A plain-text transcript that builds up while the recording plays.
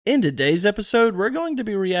In today's episode, we're going to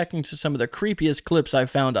be reacting to some of the creepiest clips I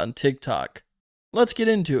found on TikTok. Let's get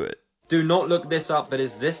into it. Do not look this up, but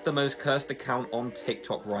is this the most cursed account on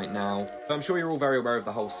TikTok right now? I'm sure you're all very aware of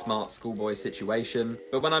the whole smart schoolboy situation,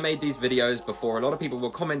 but when I made these videos before, a lot of people were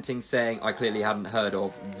commenting saying I clearly hadn't heard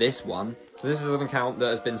of this one. So this is an account that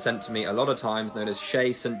has been sent to me a lot of times, known as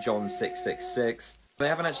Shay St. John 666. They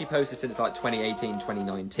haven't actually posted since like 2018,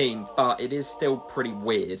 2019, but it is still pretty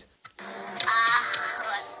weird.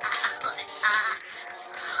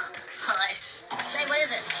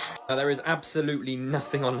 Now, there is absolutely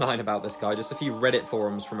nothing online about this guy, just a few Reddit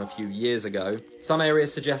forums from a few years ago. Some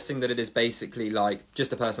areas suggesting that it is basically like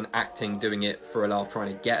just a person acting, doing it for a laugh,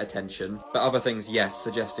 trying to get attention. But other things, yes,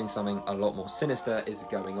 suggesting something a lot more sinister is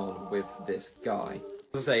going on with this guy.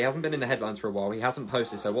 As I say, he hasn't been in the headlines for a while, he hasn't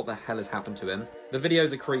posted, so what the hell has happened to him? The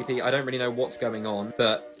videos are creepy, I don't really know what's going on,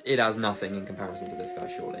 but it has nothing in comparison to this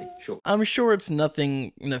guy, surely. Sure. I'm sure it's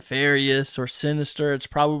nothing nefarious or sinister, it's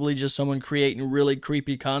probably just someone creating really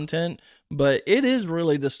creepy content, but it is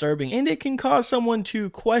really disturbing, and it can cause someone to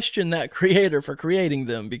question that creator for creating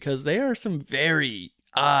them, because they are some very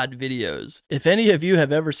odd videos. If any of you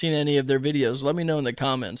have ever seen any of their videos, let me know in the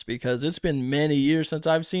comments, because it's been many years since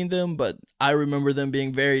I've seen them, but I remember them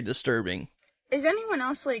being very disturbing. Is anyone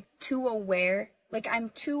else like too aware? Like, I'm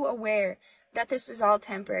too aware that this is all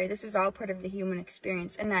temporary, this is all part of the human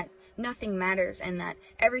experience, and that nothing matters, and that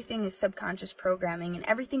everything is subconscious programming, and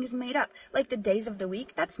everything is made up. Like the days of the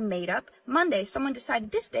week, that's made up. Monday, someone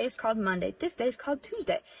decided this day is called Monday, this day is called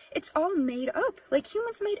Tuesday. It's all made up. Like,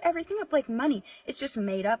 humans made everything up. Like money, it's just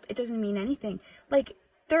made up. It doesn't mean anything. Like,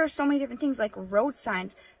 there are so many different things, like road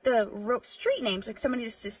signs, the street names, like somebody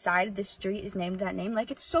just decided this street is named that name. Like,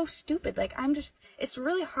 it's so stupid. Like, it's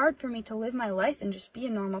really hard for me to live my life and just be a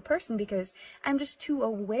normal person, because I'm just too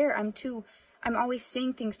aware. I'm always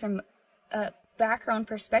seeing things from a background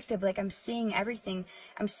perspective. Like, I'm seeing everything.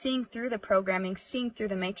 I'm seeing through the programming, seeing through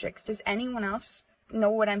the matrix. Does anyone else know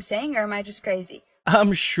what I'm saying, or am I just crazy?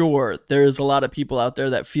 I'm sure there's a lot of people out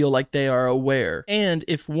there that feel like they are aware. And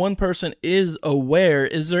if one person is aware,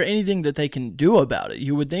 is there anything that they can do about it?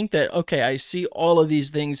 You would think that, okay, I see all of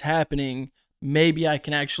these things happening, maybe I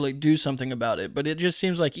can actually do something about it. But it just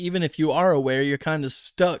seems like even if you are aware, you're kind of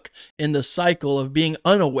stuck in the cycle of being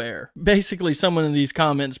unaware. Basically, someone in these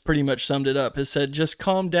comments pretty much summed it up, has said, just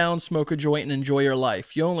calm down, smoke a joint, and enjoy your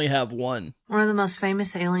life. You only have one. One of the most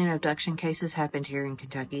famous alien abduction cases happened here in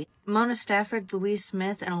Kentucky. Mona Stafford, Louise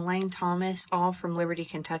Smith, and Elaine Thomas, all from Liberty,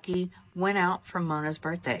 Kentucky, went out for Mona's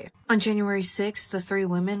birthday. On January 6th, the three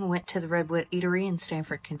women went to the Redwood Eatery in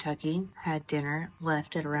Stanford, Kentucky, had dinner,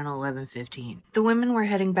 left at around 11:15. The women were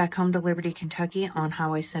heading back home to Liberty, Kentucky on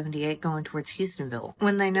Highway 78 going towards Houstonville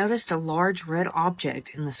when they noticed a large red object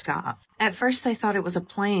in the sky. At first, they thought it was a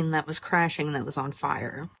plane that was crashing that was on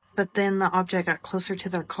fire. But then the object got closer to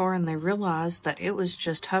their car and they realized that it was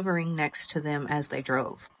just hovering next to them as they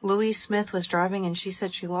drove. Louise Smith was driving and she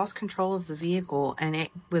said she lost control of the vehicle and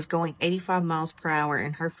it was going 85 miles per hour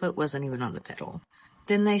and her foot wasn't even on the pedal.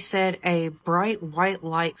 Then they said a bright white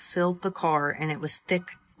light filled the car and it was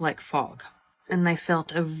thick like fog. And they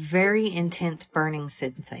felt a very intense burning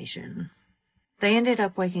sensation. They ended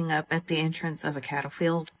up waking up at the entrance of a cattle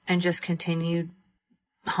field and just continued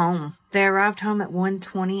home. They arrived home at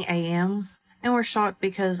 1:20 a.m. and were shocked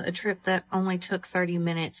because a trip that only took 30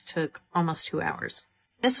 minutes took almost 2 hours.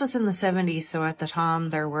 This was in the 70s, so at the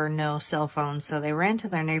time there were no cell phones, so they ran to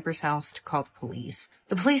their neighbor's house to call the police.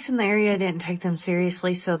 The police in the area didn't take them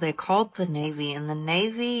seriously, so they called the Navy, and the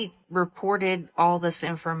Navy reported all this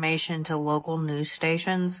information to local news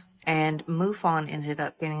stations. And MUFON ended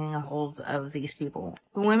up getting a hold of these people.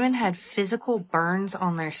 The women had physical burns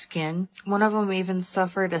on their skin. One of them even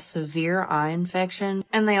suffered a severe eye infection,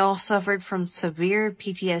 and they all suffered from severe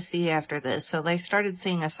PTSD after this, so they started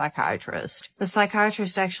seeing a psychiatrist. The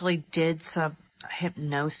psychiatrist actually did some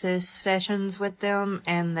hypnosis sessions with them,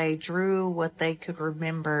 and they drew what they could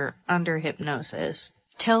remember under hypnosis.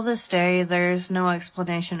 Till this day, there's no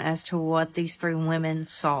explanation as to what these three women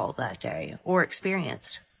saw that day or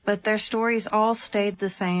experienced. But their stories all stayed the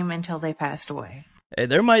same until they passed away. Hey,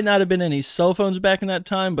 there might not have been any cell phones back in that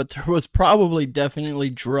time, but there was probably definitely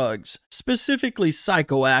drugs, specifically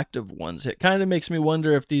psychoactive ones. It kind of makes me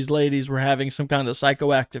wonder if these ladies were having some kind of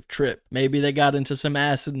psychoactive trip. Maybe they got into some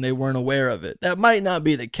acid and they weren't aware of it. That might not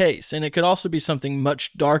be the case, and it could also be something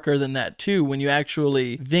much darker than that too when you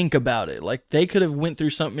actually think about it. Like, they could have went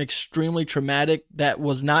through something extremely traumatic that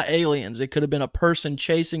was not aliens. It could have been a person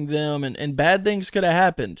chasing them, and bad things could have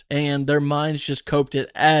happened, and their minds just coped it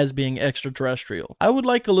as being extraterrestrial. I would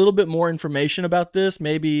like a little bit more information about this,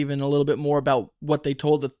 maybe even a little bit more about what they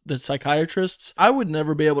told the psychiatrists. I would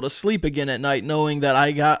never be able to sleep again at night knowing that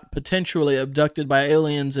I got potentially abducted by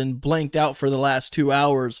aliens and blanked out for the last 2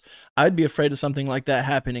 hours. I'd be afraid of something like that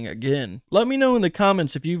happening again. Let me know in the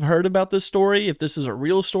comments if you've heard about this story, if this is a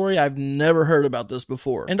real story. I've never heard about this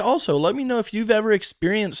before. And also, let me know if you've ever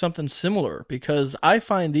experienced something similar, because I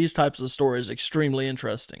find these types of stories extremely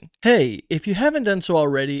interesting. Hey, if you haven't done so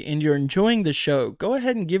already and you're enjoying the show, go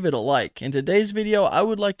ahead and give it a like. In today's video, I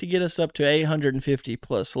would like to get us up to 850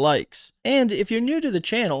 plus likes. And if you're new to the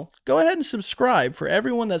channel, go ahead and subscribe. For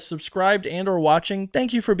everyone that's subscribed and or watching,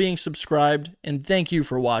 thank you for being subscribed and thank you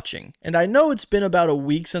for watching. And I know it's been about a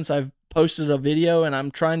week since I've posted a video, and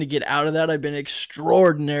I'm trying to get out of that. I've been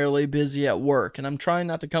extraordinarily busy at work, and I'm trying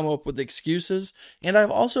not to come up with excuses. And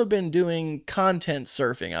I've also been doing content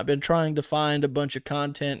surfing. I've been trying to find a bunch of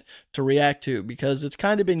content to react to, because it's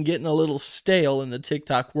kind of been getting a little stale in the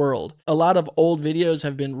TikTok world. A lot of old videos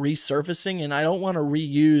have been resurfacing, and I don't want to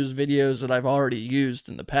reuse videos that I've already used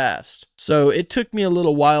in the past. So it took me a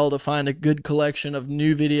little while to find a good collection of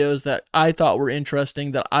new videos that I thought were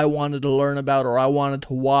interesting, that I wanted to learn about or I wanted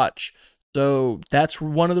to watch. So that's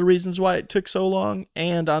one of the reasons why it took so long,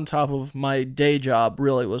 and on top of my day job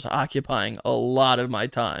really was occupying a lot of my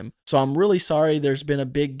time. So I'm really sorry there's been a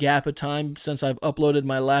big gap of time since I've uploaded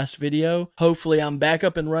my last video. Hopefully I'm back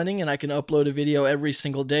up and running and I can upload a video every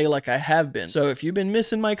single day like I have been. So if you've been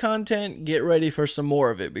missing my content, get ready for some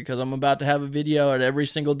more of it, because I'm about to have a video at every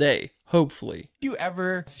single day, hopefully. You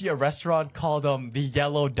ever see a restaurant called the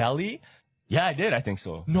Yellow Deli? Yeah, I did. I think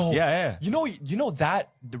so. No. Yeah. You know that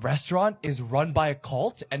the restaurant is run by a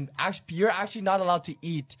cult, and you're actually not allowed to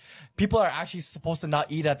eat. People are actually supposed to not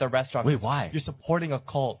eat at the restaurant. Wait, why? You're supporting a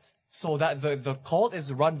cult. So that the cult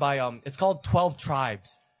is run by it's called 12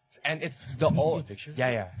 Tribes, and it's the old picture.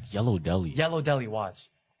 Yeah. Yellow Deli. Yellow Deli, watch,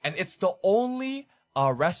 and it's the only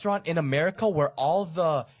restaurant in America where all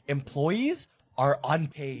the employees are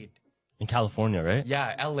unpaid. In California, right?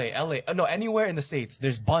 Yeah, LA. No, anywhere in the States.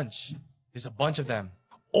 There's a bunch of them.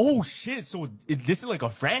 Oh shit! So this is like a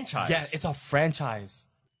franchise. Yeah, it's a franchise.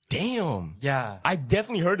 Damn. Yeah. I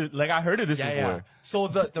definitely heard it. Like I heard of this before. Yeah. So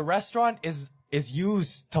the restaurant is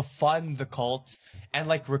used to fund the cult and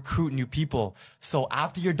like recruit new people. So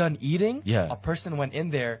after you're done eating, a person went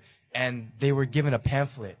in there and they were given a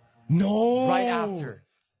pamphlet. No. Right after,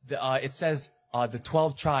 it says the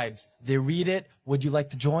 12 tribes. They read it. Would you like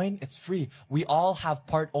to join? It's free. We all have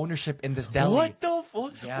part ownership in this deli. What the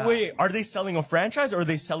fuck? Yeah. Wait, are they selling a franchise or are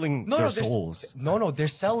they selling their souls? No, they're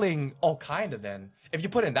selling, kind of then. If you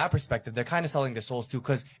put it in that perspective, they're kind of selling their souls too,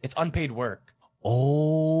 because it's unpaid work.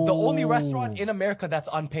 Oh. The only restaurant in America that's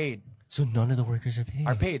unpaid. So none of the workers are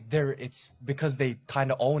paid? It's because they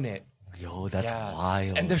kind of own it. Yo, that's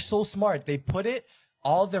wild. And they're so smart. They put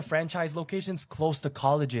all their franchise locations close to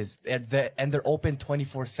colleges, and they're open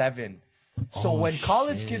 24/7. So when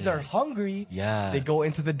college kids are hungry, they go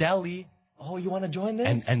into the deli. Oh, you want to join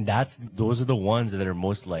this? And those are the ones that are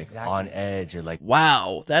most like on edge, or like,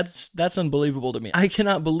 wow, that's unbelievable to me. I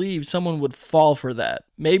cannot believe someone would fall for that.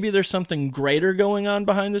 Maybe there's something greater going on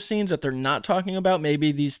behind the scenes that they're not talking about.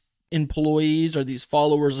 Maybe these employees or these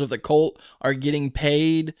followers of the cult are getting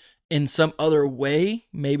paid in some other way.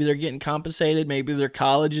 Maybe they're getting compensated. Maybe their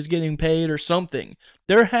college is getting paid or something.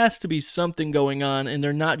 There has to be something going on, and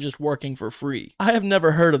they're not just working for free. I have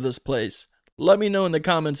never heard of this place. Let me know in the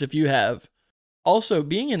comments if you have. Also,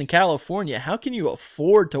 being in California, how can you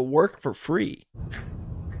afford to work for free?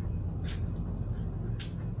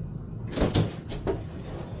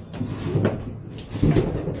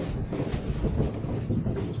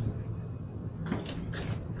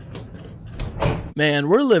 Man,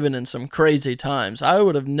 we're living in some crazy times. I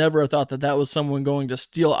would have never thought that was someone going to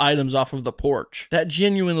steal items off of the porch. That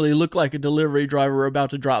genuinely looked like a delivery driver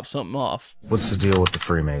about to drop something off. What's the deal with the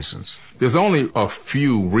Freemasons? There's only a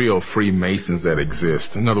few real Freemasons that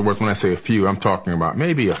exist. In other words, when I say a few, I'm talking about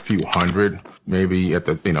maybe a few hundred, maybe at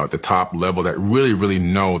the, at the top level, that really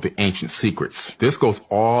know the ancient secrets. This goes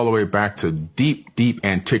all the way back to deep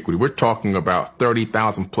antiquity. We're talking about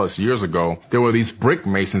 30,000 plus years ago. There were these brick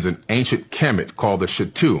masons in ancient Kemet called the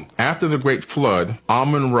Shattu. After the Great Flood,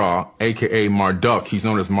 Amun-Ra, aka Marduk, he's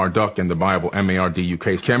known as Marduk in the Bible,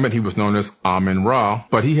 M-A-R-D-U-K. Kemet, he was known as Amun-Ra,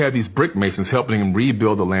 but he had these brick masons helping him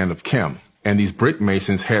rebuild the land of Kem. And these brick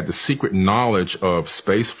masons had the secret knowledge of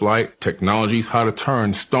space flight technologies, how to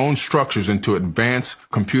turn stone structures into advanced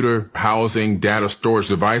computer housing, data storage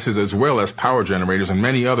devices, as well as power generators and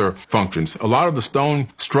many other functions. A lot of the stone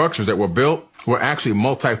structures that were built were actually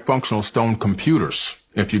multifunctional stone computers.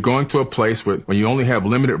 If you're going to a place when you only have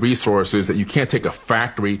limited resources, that you can't take a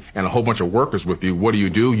factory and a whole bunch of workers with you, what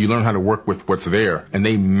do? You learn how to work with what's there. And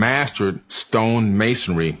they mastered stone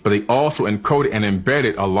masonry, but they also encoded and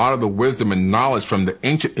embedded a lot of the wisdom and knowledge from the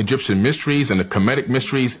ancient Egyptian mysteries and the Kemetic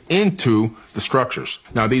mysteries into the structures.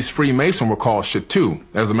 Now, these Freemasons were called Shatu.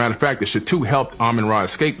 As a matter of fact, the Shatu helped Amun-Ra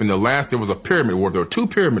escape. In the last, there was a pyramid war. There were 2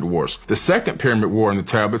 pyramid wars. The second pyramid war in the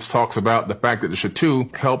tablets talks about the fact that the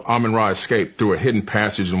Shatu helped Amun-Ra escape through a hidden passage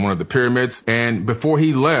in one of the pyramids. And before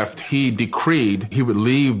he left, he decreed he would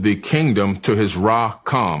leave the kingdom to his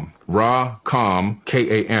Ra-Kam. Ra-Kam,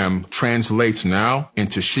 K-A-M, translates now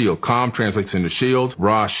into shield. Kam translates into shield,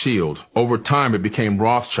 Ra, shield. Over time, it became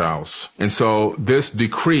Rothschilds. And so this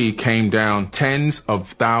decree came down tens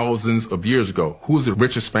of thousands of years ago. Who's the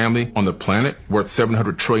richest family on the planet, worth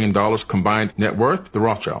 $700 trillion combined net worth? The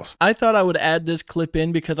Rothschilds. I thought I would add this clip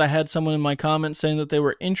in because I had someone in my comments saying that they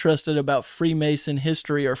were interested about Freemason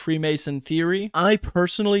history or Freemason theory. I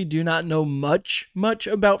personally do not know much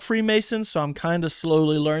about Freemasons, so I'm kind of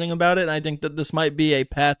slowly learning about it. And I think that this might be a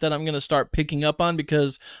path that I'm going to start picking up on,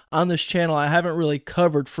 because on this channel I haven't really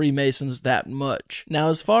covered Freemasons that much. Now,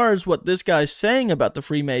 as far as what this guy's saying about the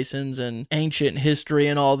Freemasons and ancient history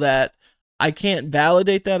and all that, I can't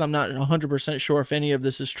validate that. I'm not 100% sure if any of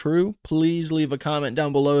this is true. Please leave a comment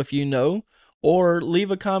down below if you know, or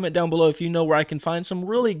leave a comment down below if you know where I can find some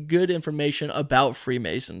really good information about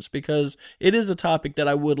Freemasons, because it is a topic that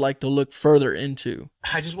I would like to look further into.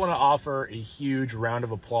 I just want to offer a huge round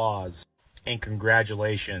of applause and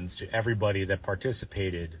congratulations to everybody that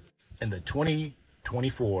participated in the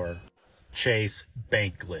 2024 Chase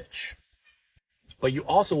Bank glitch. But you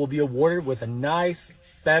also will be awarded with a nice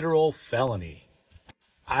federal felony.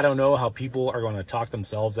 I don't know how people are going to talk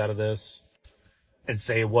themselves out of this and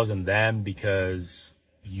say it wasn't them because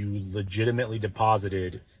you legitimately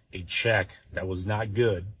deposited a check that was not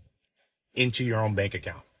good into your own bank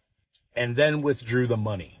account and then withdrew the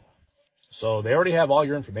money. So they already have all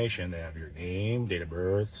your information. They have your name, date of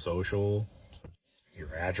birth, social,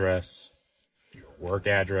 your address, your work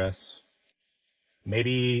address.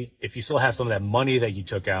 Maybe if you still have some of that money that you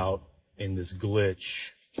took out in this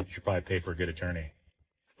glitch, you should probably pay for a good attorney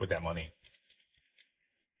with that money.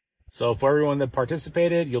 So for everyone that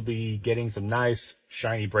participated, you'll be getting some nice,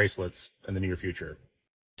 shiny bracelets in the near future.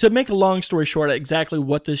 To make a long story short, exactly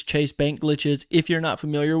what this Chase Bank glitch is, if you're not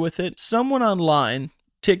familiar with it, someone online,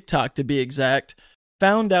 TikTok to be exact,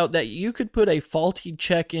 found out that you could put a faulty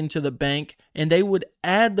check into the bank and they would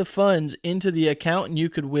add the funds into the account and you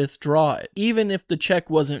could withdraw it, even if the check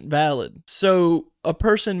wasn't valid. So a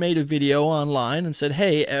person made a video online and said,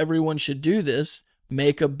 hey, everyone should do this.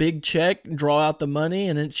 Make a big check, draw out the money,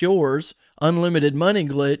 and it's yours. Unlimited money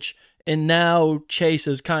glitch. And now Chase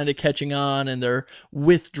is kind of catching on and they're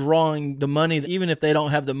withdrawing the money even if they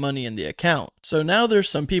don't have the money in the account. So now there's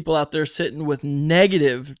some people out there sitting with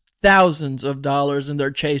negative thousands of dollars in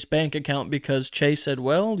their Chase bank account because Chase said,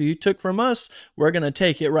 well, you took from us, we're going to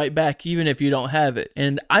take it right back even if you don't have it.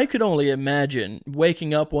 And I could only imagine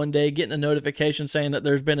waking up one day, getting a notification saying that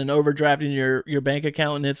there's been an overdraft in your bank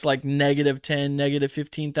account and it's like negative $10,000, negative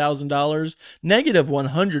 $15,000. Negative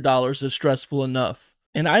 $100 is stressful enough.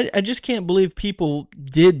 And I just can't believe people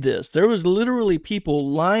did this. There was literally people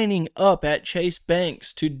lining up at Chase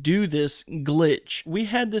banks to do this glitch. We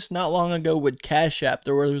had this not long ago with Cash App.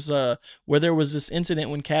 There was where there was this incident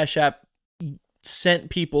when Cash App sent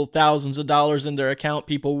people thousands of dollars in their account.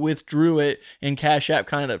 People withdrew it and Cash App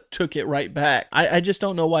kind of took it right back. I just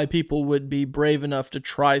don't know why people would be brave enough to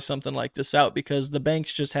try something like this out, because the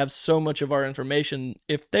banks just have so much of our information.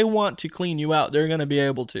 If they want to clean you out, they're going to be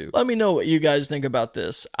able to. Let me know what you guys think about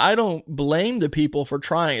this. I don't blame the people for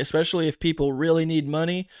trying, especially if people really need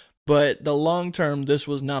money, but the long term, this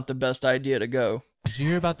was not the best idea to go. Did you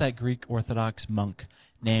hear about that Greek Orthodox monk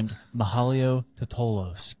named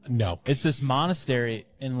Totolos? No. It's this monastery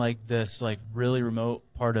in like this like really remote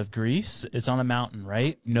part of Greece. It's on a mountain,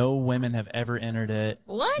 right? No women have ever entered it.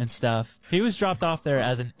 What? And stuff. He was dropped off there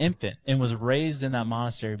as an infant and was raised in that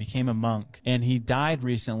monastery, became a monk, and he died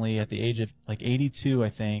recently at the age of like 82, I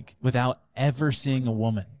think, without ever seeing a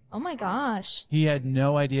woman. Oh my gosh. He had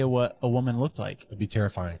no idea what a woman looked like. It'd be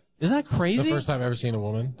terrifying. Isn't that crazy? The first time I've ever seen a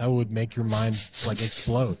woman, that would make your mind like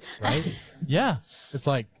explode, right? Yeah. It's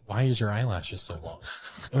like, why is your eyelashes so long?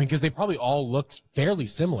 I mean, because they probably all look fairly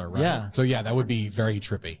similar, right? Yeah. So yeah, that would be very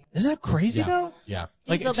trippy. Isn't that crazy though? Yeah.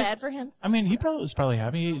 Do you feel bad for him? I mean, he was probably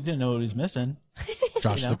happy. He didn't know what he was missing.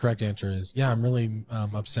 Josh, the correct answer is, yeah, I'm really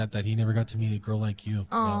upset that he never got to meet a girl like you.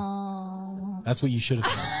 Oh. That's what you should have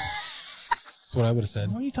done. That's what I would have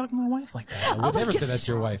said. Why are you talking to my wife like that? I would never say that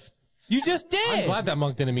to your wife. You just did. I'm glad that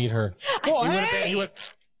monk didn't meet her. Well, He would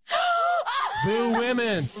boo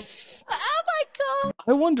women. Oh my god.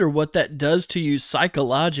 I wonder what that does to you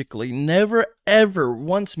psychologically. Never, ever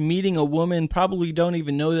once meeting a woman, probably don't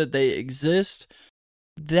even know that they exist.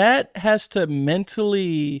 That has to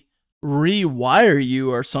mentally rewire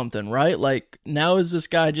you or something, right? Like, now is this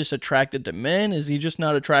guy just attracted to men? Is he just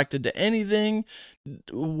not attracted to anything?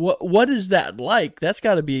 What is that like? That's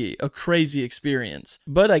got to be a crazy experience.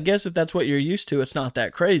 But I guess if that's what you're used to, it's not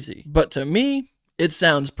that crazy. But to me, it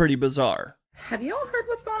sounds pretty bizarre. Have y'all heard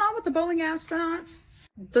what's going on with the Boeing astronauts?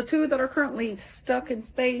 The two that are currently stuck in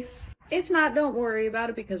space? If not, don't worry about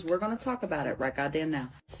it because we're going to talk about it right goddamn now.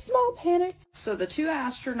 Small panic. So the two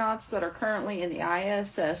astronauts that are currently in the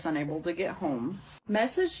ISS unable to get home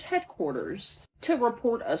messaged headquarters to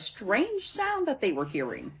report a strange sound that they were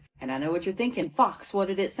hearing. And I know what you're thinking, Fox, what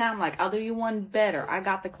did it sound like? I'll do you one better. I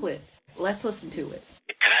got the clip. Let's listen to it.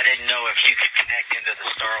 And I didn't know if you could connect into the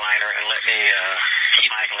Starliner and let me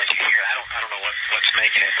keep Mike and let you hear it. I don't know what's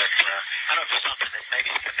making it, but I don't know if it's something that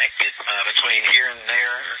maybe is connected between here and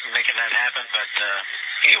there, making that happen. But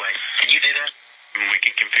anyway, can you do that? We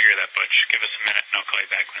can configure that, Butch. Give us a minute and I'll call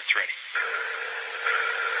you back when it's ready.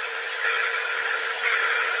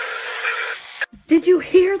 Did you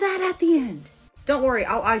hear that at the end? Don't worry,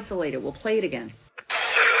 I'll isolate it. We'll play it again.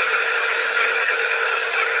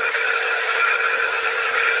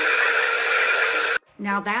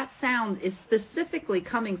 Now that sound is specifically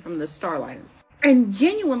coming from the Starliner. And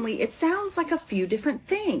genuinely, it sounds like a few different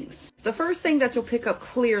things. The first thing that you'll pick up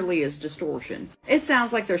clearly is distortion. It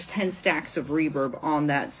sounds like there's 10 stacks of reverb on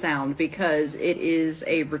that sound because it is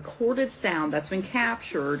a recorded sound that's been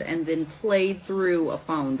captured and then played through a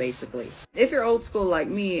phone, basically. If you're old school like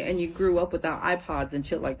me and you grew up without iPods and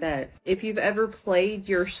shit like that, if you've ever played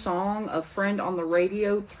your song, A Friend on the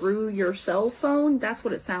radio, through your cell phone, that's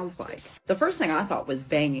what it sounds like. The first thing I thought was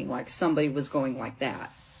banging, like somebody was going like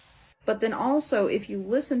that. But then also, if you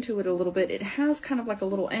listen to it a little bit, it has kind of like a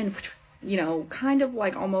little end, you know, kind of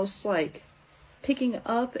like almost like picking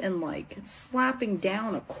up and like slapping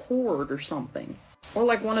down a chord or something. Or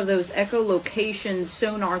like one of those echolocation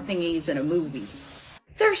sonar thingies in a movie.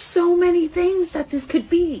 There's so many things that this could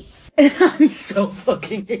be. And I'm so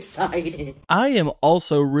fucking excited. I am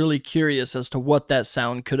also really curious as to what that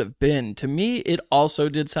sound could have been. To me, it also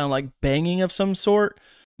did sound like banging of some sort.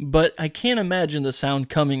 But I can't imagine the sound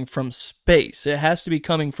coming from space. It has to be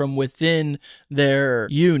coming from within their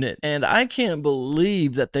unit. And I can't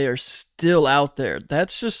believe that they are still out there.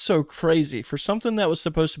 That's just so crazy. For something that was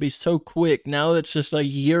supposed to be so quick, now it's just a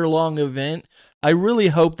year-long event. I really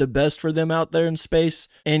hope the best for them out there in space.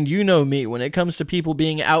 And you know me, when it comes to people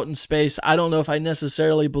being out in space, I don't know if I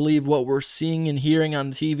necessarily believe what we're seeing and hearing on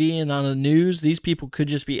TV and on the news. These people could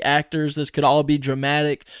just be actors. This could all be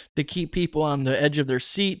dramatic to keep people on the edge of their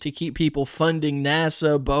seat, to keep people funding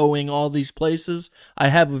NASA, Boeing, all these places. I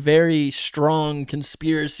have very strong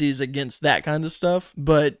conspiracies against that kind of stuff.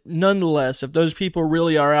 But nonetheless, if those people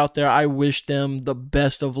really are out there, I wish them the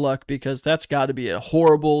best of luck because that's got to be a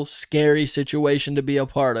horrible, scary situation to be a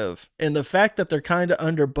part of. And the fact that they're kind of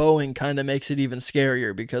under Boeing kind of makes it even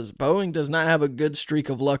scarier because Boeing does not have a good streak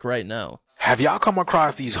of luck right now. Have y'all come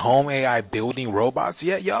across these home AI building robots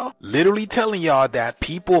yet, y'all? Literally telling y'all that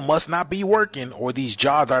people must not be working or these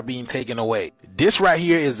jobs are being taken away. This right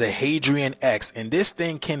here is the Hadrian X, and this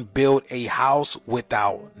thing can build a house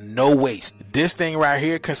without no waste. This thing right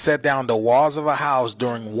here can set down the walls of a house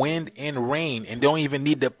during wind and rain and don't even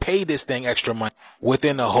need to pay this thing extra money.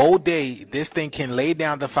 Within a whole day, this thing can lay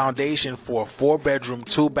down the foundation for a 4-bedroom,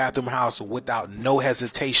 2-bathroom house without no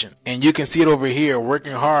hesitation. And you can see it over here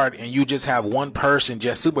working hard, and you just have one person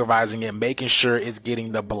just supervising it, making sure it's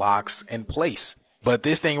getting the blocks in place. But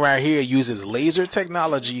this thing right here uses laser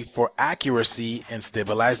technology for accuracy and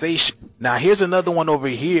stabilization. Now here's another one over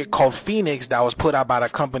here called Phoenix that was put out by a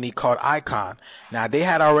company called Icon. Now they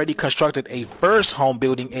had already constructed a first home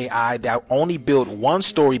building AI that only built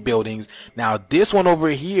 1-story buildings. Now this one over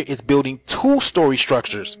here is building 2-story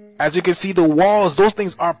structures. As you can see, the walls, those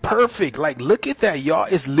things are perfect. Like, look at that, y'all.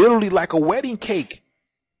 It's literally like a wedding cake.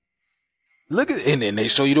 Look at it, and then they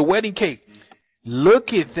show you the wedding cake.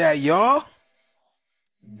 Look at that, y'all.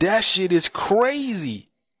 That shit is crazy.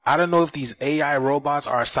 I don't know if these AI robots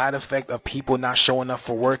are a side effect of people not showing up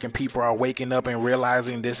for work and people are waking up and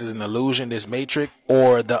realizing this is an illusion, this matrix,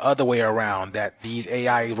 or the other way around, that these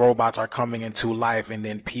AI robots are coming into life and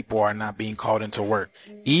then people are not being called into work.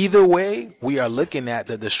 Either way, we are looking at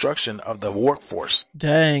the destruction of the workforce.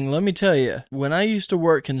 Dang, let me tell you, when I used to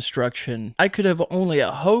work construction, I could have only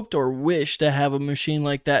hoped or wished to have a machine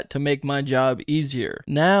like that to make my job easier.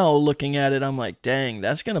 Now, looking at it, I'm like, dang,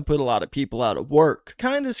 that's going to put a lot of people out of work.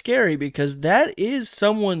 Kind of scary because that is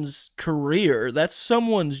someone's career. That's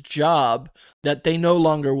someone's job that they no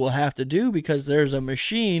longer will have to do because there's a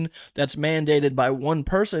machine that's mandated by one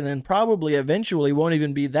person, and probably eventually won't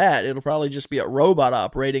even be that. It'll probably just be a robot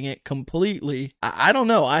operating it completely. I don't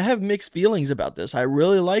know. I have mixed feelings about this. I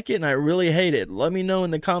really like it and I really hate it. Let me know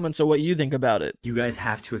in the comments of what you think about it. You guys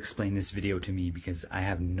have to explain this video to me because I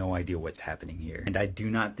have no idea what's happening here. And I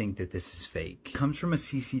do not think that this is fake. It comes from a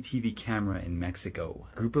CCTV camera in Mexico.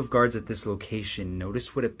 A group of guards at this location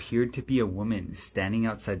noticed what appeared to be a woman standing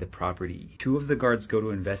outside the property. Two of the guards go to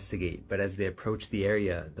investigate, but as they approach the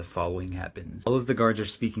area, the following happens. All of the guards are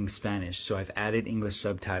speaking Spanish, so I've added English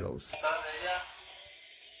subtitles.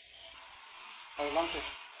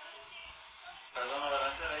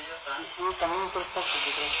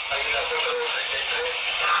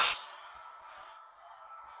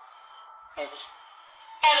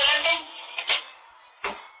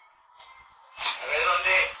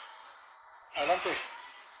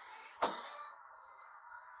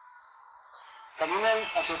 Caminan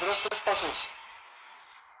hacia atrás 3 pasos.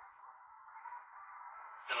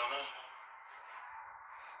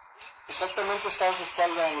 Exactamente está a su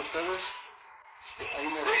espalda en ustedes. Ahí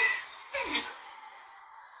me ve.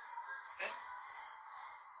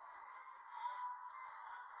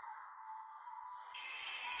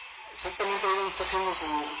 Exactamente ahí donde está haciendo su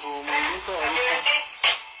movimiento. Ahí está.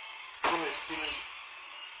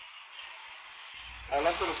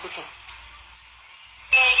 Adelante, lo escucho.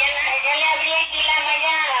 Ya le abrí aquí la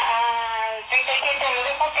malla al 37, lo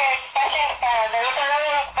dejo que pase hasta del otro lado,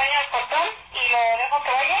 acompaña al portón y lo dejo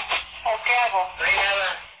que vaya, ¿o qué hago? No hay nada.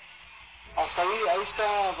 Hasta ahí está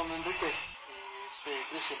don Enrique,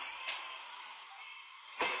 Cristian.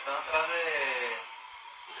 ¿Está atrás de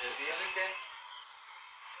ti, Enrique?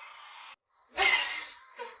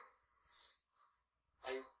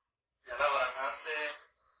 Ahí. Ya la bajaste.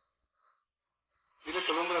 Dile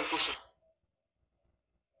que alumbra el piso.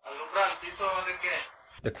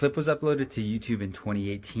 The clip was uploaded to YouTube in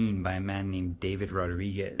 2018 by a man named David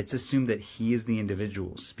Rodriguez. It's assumed that he is the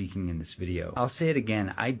individual speaking in this video. I'll say it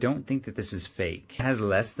again, I don't think that this is fake. It has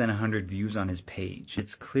less than 100 views on his page.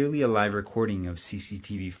 It's clearly a live recording of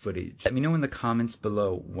CCTV footage. Let me know in the comments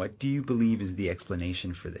below, what do you believe is the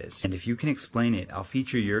explanation for this? And if you can explain it, I'll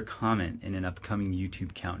feature your comment in an upcoming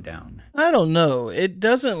YouTube countdown. I don't know. It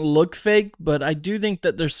doesn't look fake, but I do think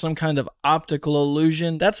that there's some kind of optical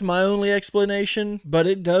illusion. That's my only explanation,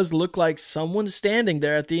 but it does look like someone's standing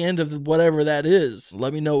there at the end of whatever that is.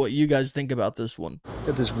 Let me know what you guys think about this one.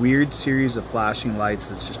 Got this weird series of flashing lights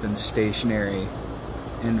that's just been stationary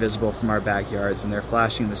and invisible from our backyards, and they're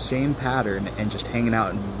flashing the same pattern and just hanging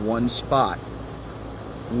out in one spot.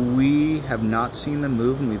 We have not seen them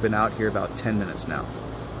move, and we've been out here about 10 minutes now.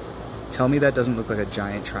 Tell me that doesn't look like a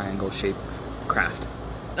giant triangle-shaped craft.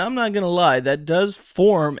 I'm not gonna lie, that does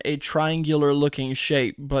form a triangular looking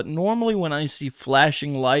shape, but normally when I see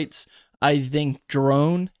flashing lights, I think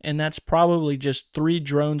drone, and that's probably just 3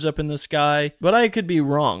 drones up in the sky, but I could be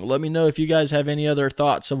wrong. Let me know if you guys have any other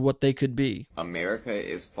thoughts of what they could be. America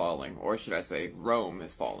is falling, or should I say Rome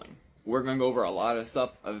is falling. We're going to go over a lot of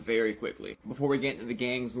stuff very quickly. Before we get into the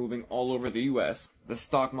gangs moving all over the US, the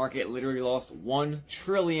stock market literally lost $1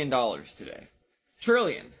 trillion today.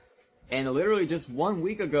 Trillion! And literally just 1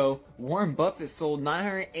 week ago, Warren Buffett sold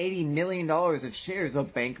 $980 million of shares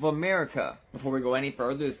of Bank of America. Before we go any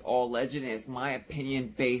further, this is all alleged and it's my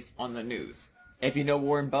opinion based on the news. If you know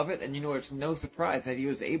Warren Buffett, then you know it's no surprise that he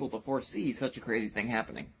was able to foresee such a crazy thing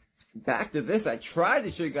happening. Back to this, I tried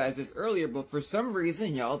to show you guys this earlier, but for some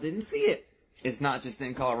reason, y'all didn't see it. It's not just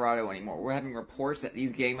in Colorado anymore. We're having reports that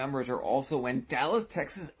these gang members are also in Dallas,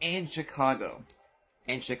 Texas, and Chicago.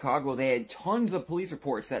 In Chicago, they had tons of police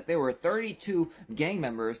reports that there were 32 gang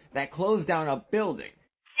members that closed down a building.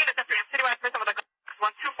 Citywide person with a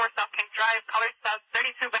 124 South King Drive, Colors South,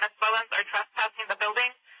 32 Venezuelans are trespassing the building,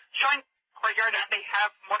 showing courtyard, and they have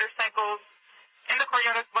motorcycles in the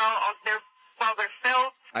courtyard as well. While they're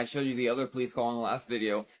filled. I showed you the other police call in the last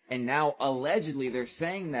video, and now allegedly they're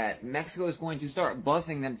saying that Mexico is going to start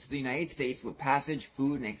busing them to the United States with passage,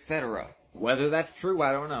 food, and etc. Whether that's true,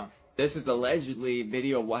 I don't know. This is allegedly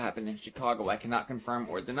video of what happened in Chicago. I cannot confirm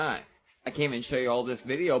or deny. I can't even show you all this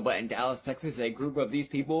video, but in Dallas, Texas, a group of these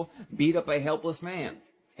people beat up a helpless man.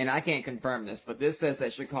 And I can't confirm this, but this says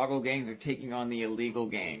that Chicago gangs are taking on the illegal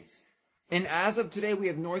gangs. And as of today, we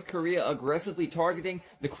have North Korea aggressively targeting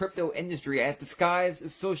the crypto industry as disguised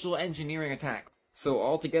as social engineering attack. So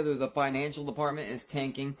altogether, the financial department is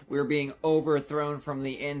tanking, we're being overthrown from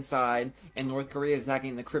the inside, and North Korea is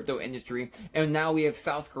attacking the crypto industry, and now we have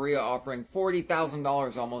South Korea offering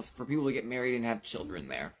 $40,000 almost for people to get married and have children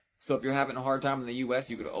there. So if you're having a hard time in the US,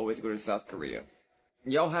 you could always go to South Korea.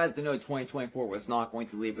 Y'all had to know 2024 was not going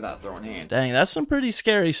to leave without throwing hands. Dang, that's some pretty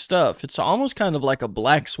scary stuff. It's almost kind of like a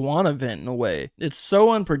black swan event in a way. It's so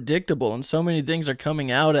unpredictable and so many things are coming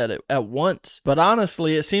out at it at once. But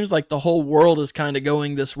honestly, it seems like the whole world is kind of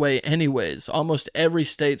going this way anyways. Almost every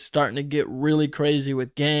state's starting to get really crazy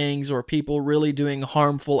with gangs or people really doing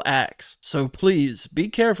harmful acts. So please, be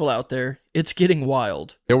careful out there. It's getting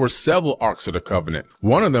wild. There were several Arks of the Covenant.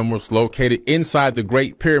 One of them was located inside the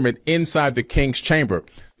Great Pyramid, inside the King's Chamber.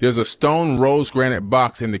 There's a stone rose granite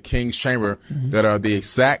box in the King's Chamber that are the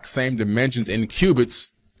exact same dimensions in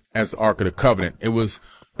cubits as the Ark of the Covenant. It was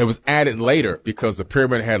added later because the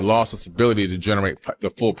pyramid had lost its ability to generate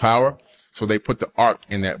the full power. So they put the Ark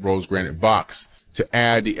in that rose granite box to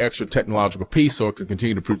add the extra technological piece so it could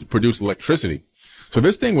continue to produce electricity. So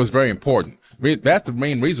this thing was very important. I mean, that's the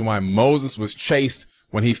main reason why Moses was chased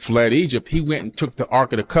when he fled Egypt. He went and took the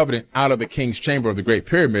Ark of the Covenant out of the King's Chamber of the Great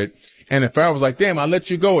Pyramid. And the Pharaoh was like, damn, I let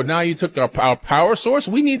you go. And now you took our power source.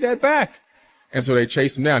 We need that back. And so they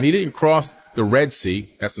chased him down. He didn't cross the Red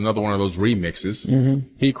Sea. That's another one of those remixes.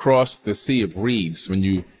 He crossed the Sea of Reeds. When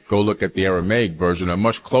you go look at the Aramaic version, a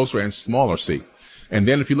much closer and smaller sea. And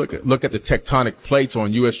then if you look at the tectonic plates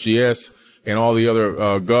on USGS, and all the other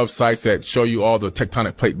gov sites that show you all the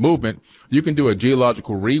tectonic plate movement, you can do a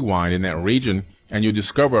geological rewind in that region, and you'll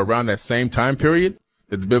discover around that same time period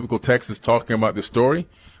that the biblical text is talking about the story,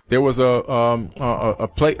 there was a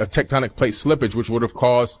tectonic plate slippage, which would have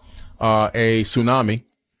caused a tsunami.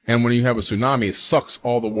 And when you have a tsunami, it sucks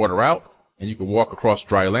all the water out, and you can walk across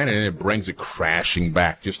dry land, and it brings it crashing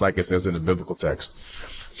back, just like it says in the biblical text.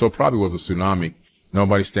 So it probably was a tsunami.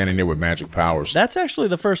 Nobody's standing there with magic powers. That's actually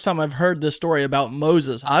the first time I've heard this story about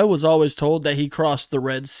Moses. I was always told that he crossed the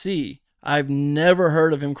Red Sea. I've never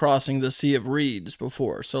heard of him crossing the Sea of Reeds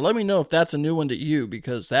before. So let me know if that's a new one to you,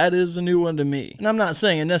 because that is a new one to me. And I'm not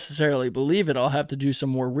saying I necessarily believe it. I'll have to do some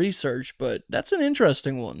more research, but that's an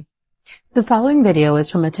interesting one. The following video is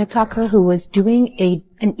from a TikToker who was doing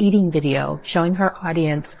an eating video showing her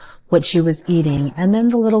audience what she was eating and then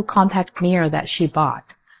the little compact mirror that she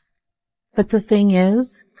bought. But the thing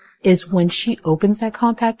is when she opens that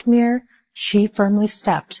compact mirror, she firmly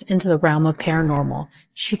stepped into the realm of paranormal.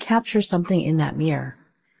 She captures something in that mirror.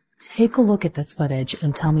 Take a look at this footage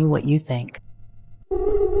and tell me what you think.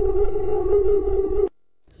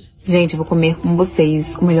 Gente, eu vou comer com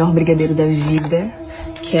vocês o melhor brigadeiro da vida,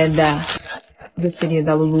 que é da doceria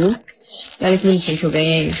da Lulu. E olha que bonitinho que eu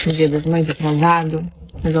ganhei no dia das mães atrasado,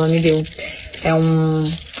 mas ela me deu. É um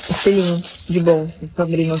selinho de bolo, pra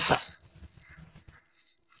abrir e mostrar.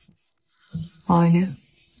 Olha,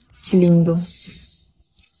 que lindo.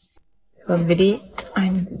 Vou abrir. Ai,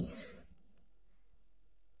 meu Deus.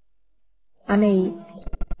 Amei.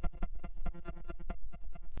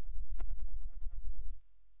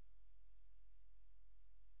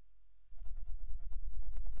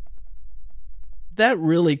 That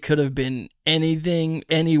really could have been anything,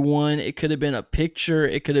 anyone. It could have been a picture.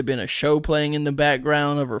 It could have been a show playing in the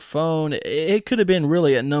background of her phone. It could have been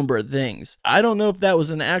really a number of things. I don't know if that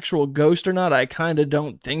was an actual ghost or not. I kind of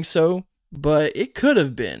don't think so, but it could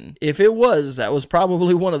have been. If it was, that was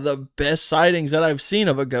probably one of the best sightings that I've seen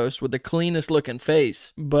of a ghost with the cleanest looking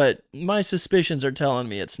face. But my suspicions are telling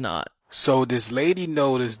me it's not. So this lady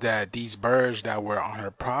noticed that these birds that were on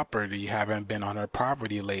her property haven't been on her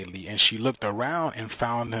property lately, and she looked around and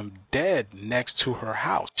found them dead next to her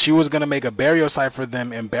house. She was going to make a burial site for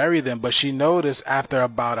them and bury them, but she noticed after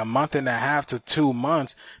about a month and a half to 2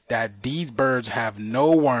 months that these birds have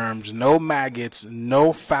no worms, no maggots,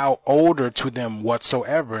 no foul odor to them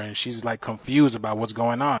whatsoever, and she's like confused about what's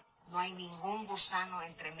going on.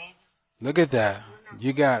 Look at that.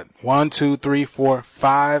 You got 1, 2, 3, 4,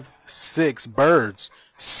 5, 6 birds.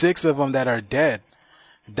 6 of them that are dead.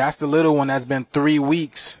 That's the little one that's been 3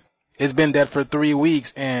 weeks. It's been dead for 3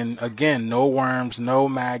 weeks. And again, no worms, no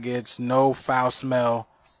maggots, no foul smell.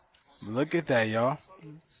 Look at that, y'all.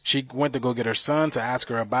 She went to go get her son to ask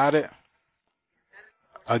her about it.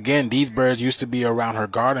 Again, these birds used to be around her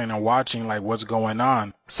garden and watching like what's going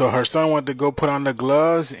on. So her son went to go put on the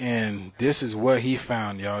gloves, and this is what he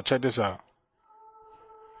found, y'all. Check this out.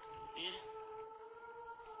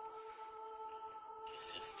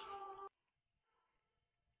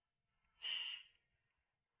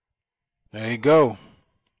 There you go.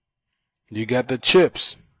 You got the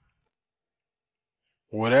chips.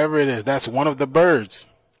 Whatever it is, that's one of the birds.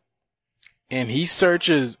 And he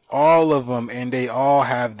searches all of them, and they all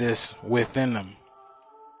have this within them.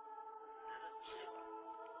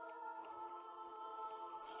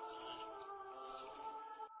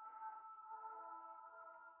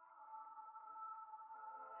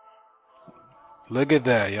 Look at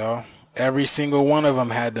that, y'all. Every single one of them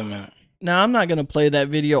had them in it. Now, I'm not going to play that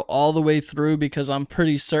video all the way through because I'm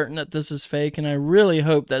pretty certain that this is fake, and I really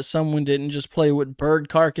hope that someone didn't just play with bird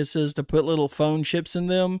carcasses to put little phone chips in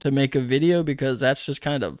them to make a video, because that's just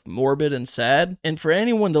kind of morbid and sad. And for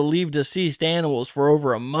anyone to leave deceased animals for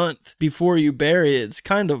over a month before you bury it, it's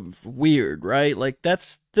kind of weird, right? Like,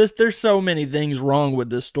 there's so many things wrong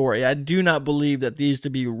with this story. I do not believe that these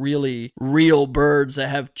to be really real birds that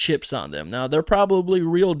have chips on them. Now, they're probably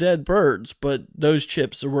real dead birds, but those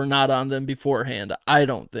chips were not on them beforehand, I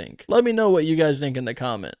don't think. Let me know what you guys think in the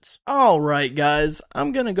comments. Alright guys,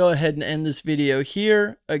 I'm gonna go ahead and end this video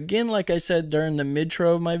here. Again, like I said during the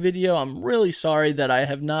midtro of my video, I'm really sorry that I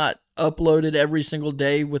have not uploaded every single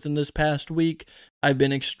day within this past week. I've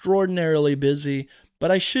been extraordinarily busy,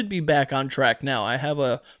 but I should be back on track now. I have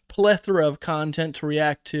a plethora of content to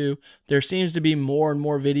react to. There seems to be more and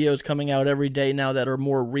more videos coming out every day now that are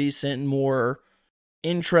more recent and more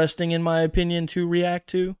interesting, in my opinion, to react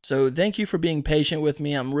to. So thank you for being patient with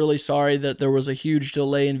me. I'm really sorry that there was a huge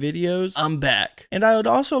delay in videos. I'm back. And I would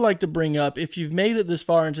also like to bring up, if you've made it this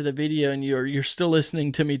far into the video and you're still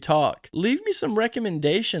listening to me talk, leave me some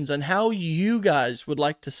recommendations on how you guys would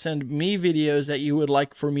like to send me videos that you would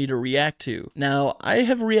like for me to react to. Now, I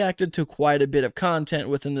have reacted to quite a bit of content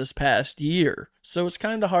within this past year, so it's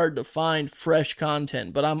kind of hard to find fresh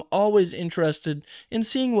content, but I'm always interested in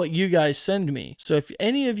seeing what you guys send me. So if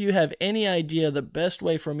any of you have any idea the best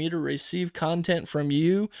way for me to receive content from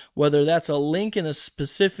you, whether that's a link in a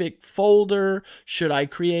specific folder, should I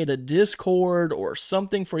create a Discord or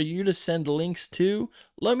something for you to send links to,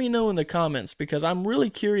 let me know in the comments, because I'm really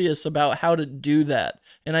curious about how to do that.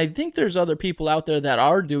 And I think there's other people out there that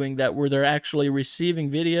are doing that, where they're actually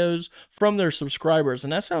receiving videos from their subscribers,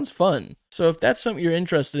 and that sounds fun. So if that's something you're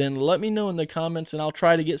interested in, let me know in the comments, and I'll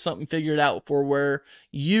try to get something figured out for where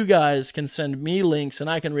you guys can send me links and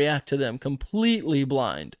I can react to them completely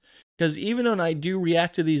blind. Because even when I do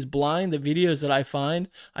react to these blind, the videos that I find,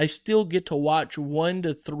 I still get to watch 1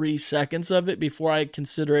 to 3 seconds of it before I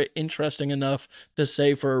consider it interesting enough to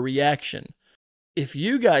say for a reaction. If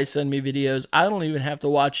you guys send me videos, I don't even have to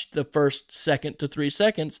watch the first 2 to 3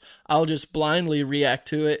 seconds. I'll just blindly react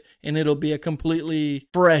to it, and it'll be a completely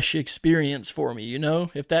fresh experience for me, you know?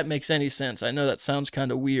 If that makes any sense. I know that sounds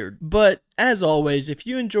kind of weird. But as always, if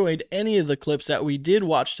you enjoyed any of the clips that we did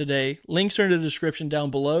watch today, links are in the description down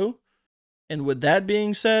below. And with that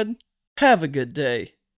being said, have a good day.